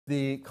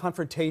the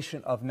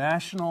confrontation of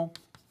national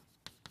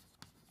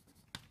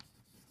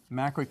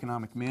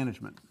macroeconomic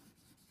management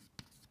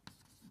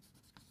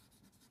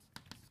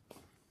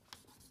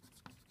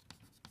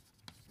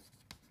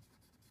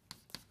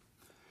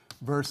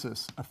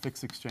versus a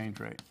fixed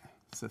exchange rate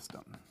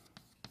system.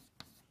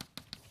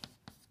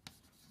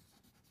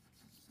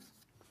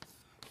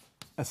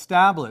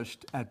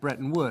 Established at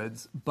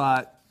Bretton-Woods,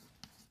 but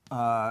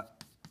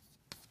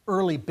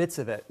early bits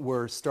of it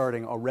were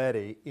starting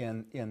already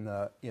in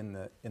the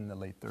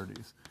late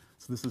 30s.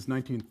 So this is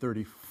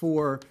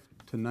 1934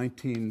 to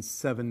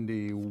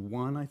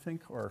 1971, I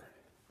think, or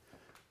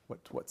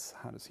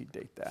how does he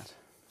date that?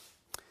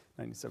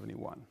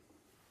 1971.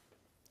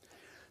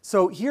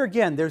 So here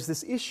again, there's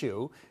this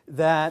issue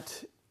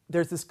that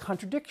there's this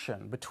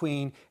contradiction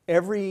between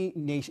every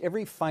nation,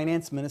 every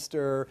finance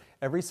minister,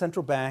 every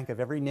central bank of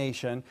every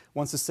nation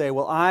wants to say,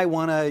 well, I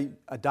want to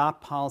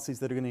adopt policies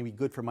that are going to be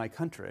good for my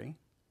country.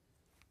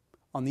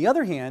 On the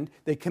other hand,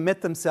 they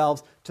commit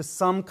themselves to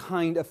some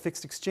kind of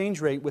fixed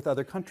exchange rate with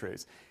other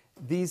countries.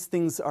 These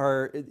things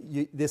are,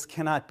 these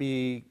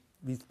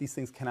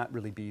things cannot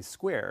really be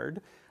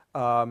squared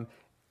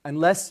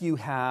unless you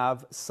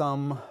have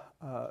someone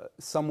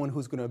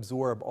who's going to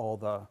absorb all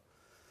the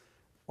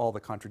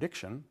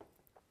contradiction.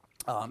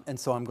 And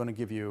so I'm going to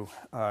give you,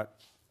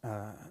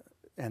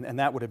 and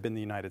that would have been the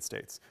United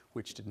States,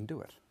 which didn't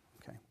do it.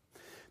 Okay.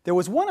 There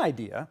was one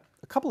idea,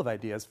 a couple of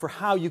ideas, for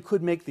how you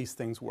could make these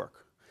things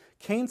work.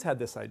 Keynes had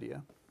this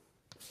idea,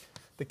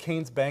 the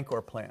Keynes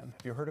Bancor Plan.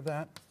 Have you heard of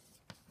that?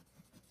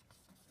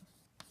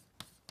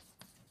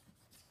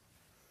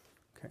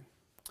 Okay.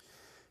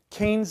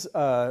 Keynes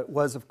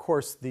was, of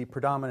course, the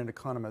predominant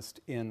economist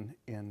in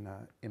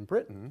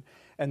Britain.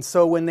 And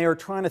so when they were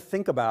trying to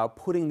think about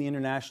putting the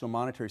international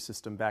monetary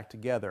system back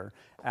together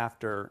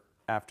after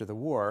the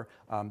war,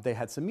 they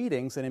had some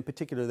meetings, and in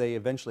particular they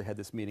eventually had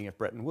this meeting at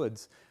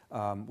Bretton-Woods,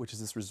 which is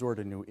this resort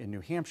in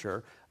New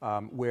Hampshire,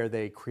 where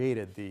they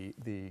created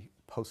the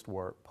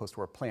post-war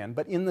plan.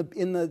 But in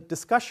the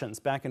discussions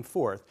back and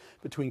forth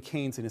between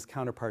Keynes and his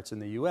counterparts in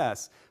the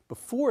US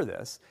before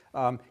this,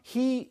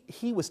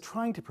 he was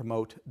trying to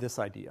promote this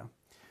idea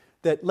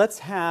that let's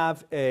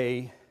have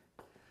a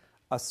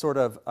sort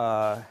of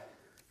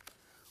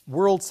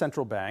world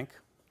central bank.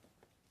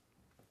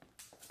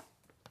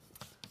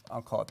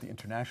 I'll call it the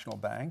International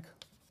Bank.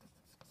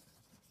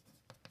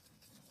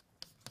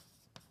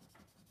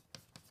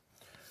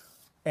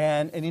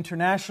 And an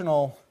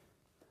international,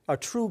 a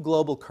true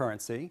global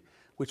currency,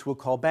 which we'll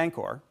call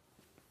Bancor.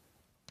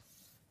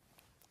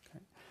 Okay.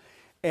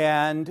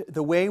 And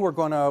the way we're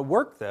going to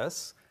work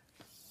this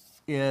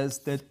is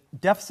that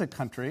deficit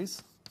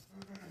countries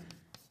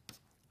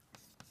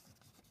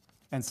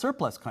and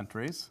surplus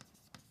countries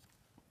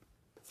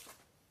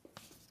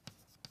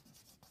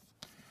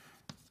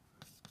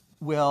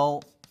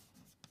will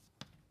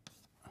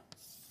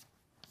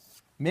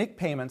make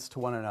payments to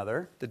one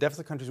another. The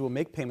deficit countries will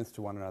make payments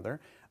to one another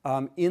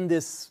in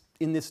this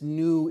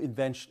new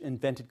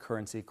invented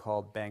currency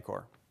called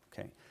Bancor,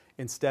 okay,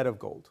 instead of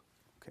gold.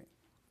 Okay.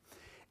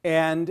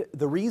 And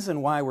the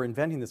reason why we're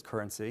inventing this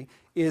currency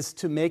is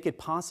to make it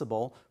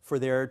possible for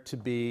there to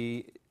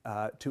be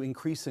to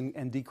increase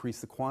and decrease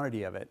the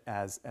quantity of it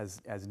as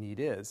need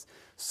is,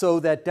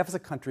 so that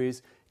deficit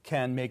countries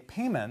can make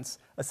payments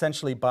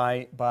essentially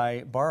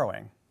by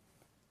borrowing.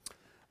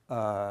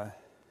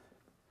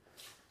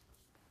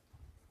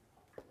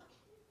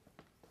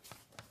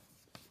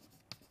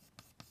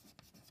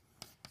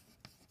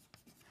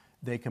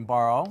 They can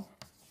borrow,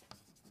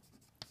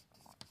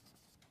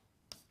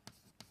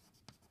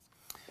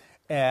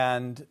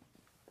 and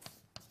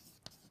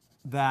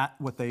that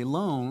what they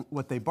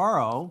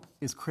borrow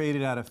is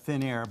created out of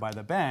thin air by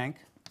the bank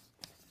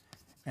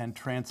and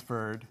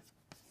transferred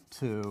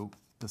to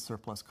the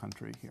surplus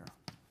country here.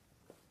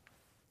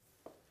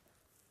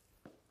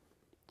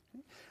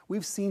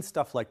 We've seen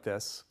stuff like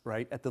this,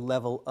 right, at the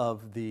level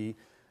of a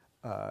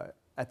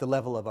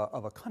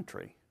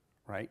country,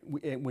 right?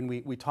 When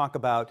we talk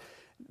about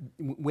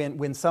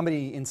when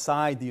somebody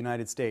inside the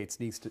United States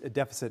a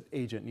deficit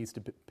agent needs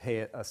to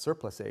pay a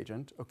surplus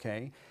agent,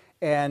 okay,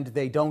 and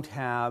they don't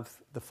have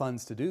the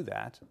funds to do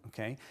that,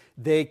 okay,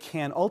 they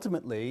can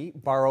ultimately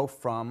borrow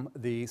from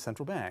the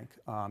central bank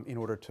in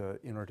order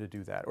to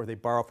do that, or they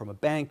borrow from a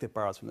bank that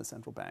borrows from the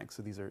central bank.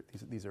 So these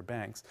are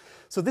banks.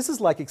 So this is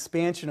like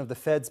expansion of the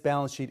Fed's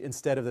balance sheet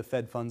instead of the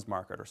Fed funds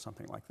market or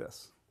something like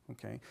this.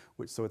 Okay,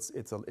 so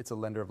it's a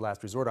lender of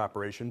last resort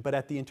operation, but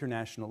at the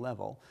international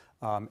level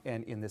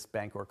and in this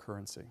Bancor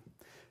currency.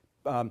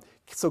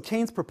 So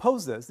Keynes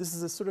proposed this. This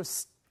is a sort of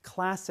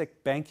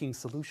classic banking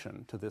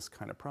solution to this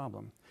kind of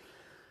problem.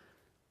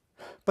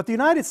 But the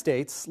United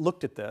States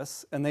looked at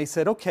this and they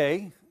said,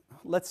 okay,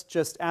 let's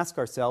just ask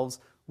ourselves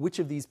which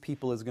of these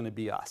people is going to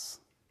be us.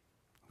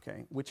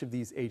 Okay, which of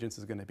these agents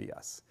is going to be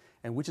us,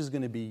 and which is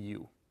going to be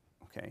you.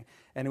 Okay.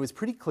 And it was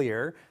pretty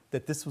clear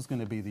that this was going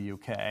to be the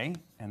UK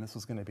and this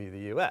was going to be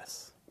the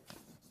US.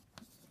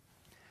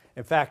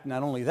 In fact,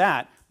 not only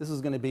that, this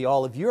was going to be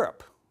all of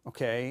Europe,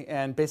 okay,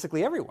 and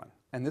basically everyone,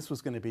 and this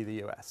was going to be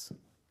the US.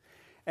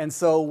 And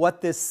so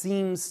what this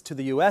seems to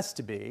the U.S.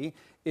 to be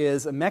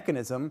is a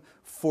mechanism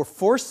for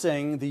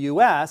forcing the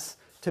U.S.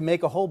 to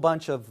make a whole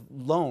bunch of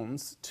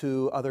loans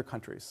to other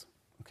countries,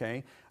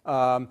 okay,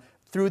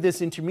 through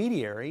this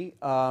intermediary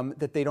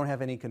that they don't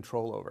have any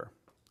control over,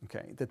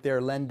 okay, that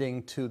they're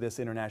lending to this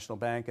international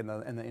bank, and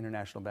the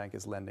international bank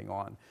is lending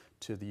on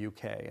to the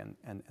UK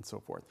and so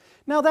forth.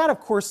 Now that, of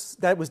course,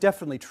 that was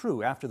definitely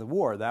true after the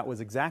war. That was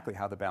exactly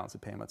how the balance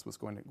of payments was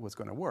going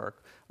to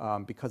work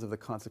because of the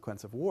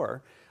consequence of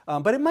war.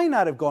 But it might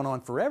not have gone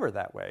on forever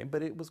that way,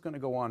 but it was going to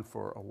go on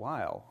for a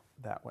while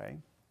that way.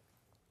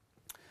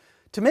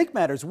 To make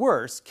matters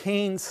worse,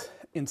 Keynes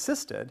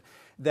insisted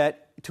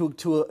that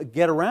to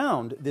get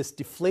around this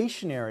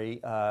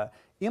deflationary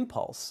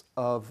impulse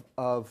of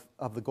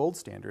the gold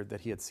standard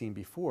that he had seen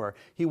before,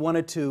 he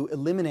wanted to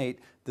eliminate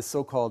the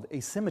so-called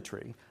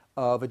asymmetry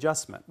of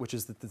adjustment, which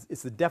is that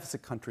it's the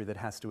deficit country that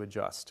has to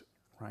adjust,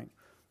 right?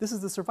 This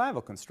is the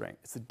survival constraint.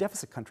 It's the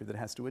deficit country that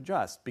has to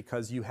adjust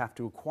because you have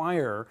to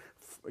acquire,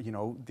 you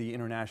know, the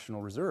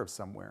international reserve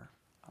somewhere.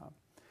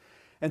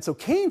 And so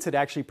Keynes had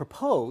actually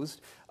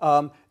proposed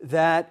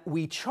that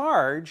we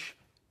charge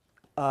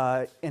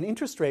an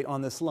interest rate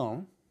on this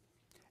loan,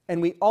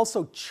 and we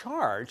also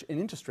charge an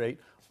interest rate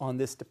on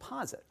this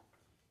deposit,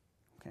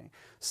 okay?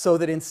 So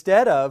that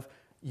instead of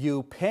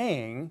you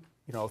paying,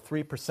 you know,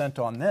 3%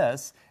 on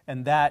this,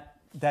 and that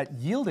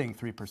yielding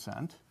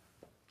 3%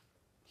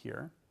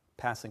 here,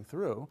 passing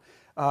through,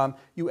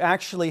 you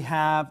actually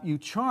you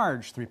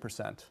charge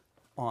 3%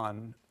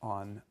 on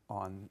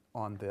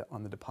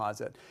the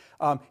deposit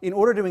in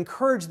order to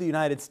encourage the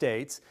United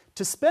States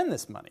to spend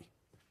this money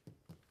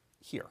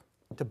here,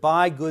 to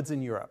buy goods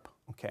in Europe,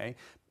 okay?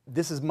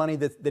 This is money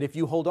that if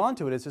you hold on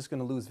to it, it's just going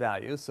to lose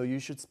value, so you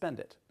should spend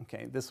it.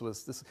 Okay, this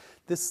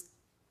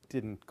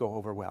didn't go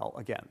over well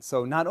again.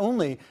 So not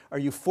only are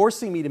you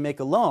forcing me to make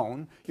a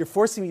loan, you're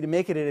forcing me to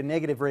make it at a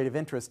negative rate of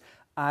interest.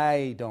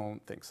 I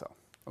don't think so.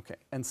 Okay,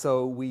 and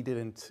so we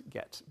didn't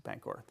get the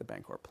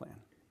Bancor Plan.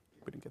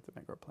 We didn't get the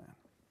Bancor Plan.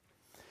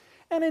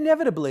 And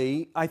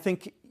inevitably, I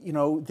think, you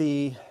know,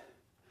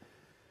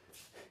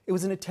 it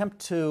was an attempt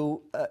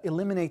to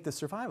eliminate the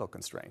survival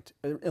constraint,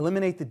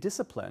 eliminate the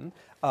discipline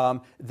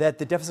that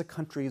the deficit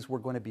countries were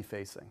going to be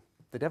facing.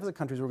 The deficit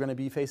countries were going to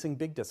be facing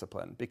big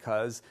discipline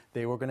because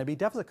they were going to be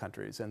deficit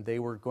countries, and they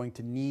were going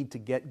to need to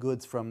get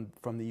goods from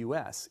the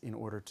U.S. in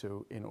order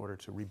to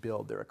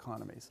rebuild their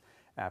economies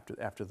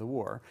after the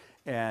war.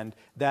 And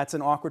that's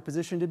an awkward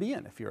position to be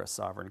in if you're a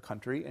sovereign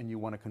country and you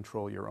want to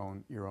control your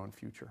own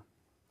future.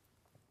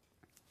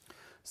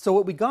 So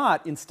what we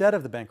got instead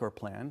of the Bancor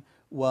Plan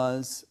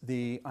was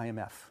the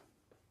IMF.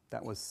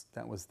 That was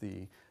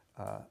the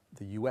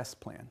U.S.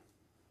 plan.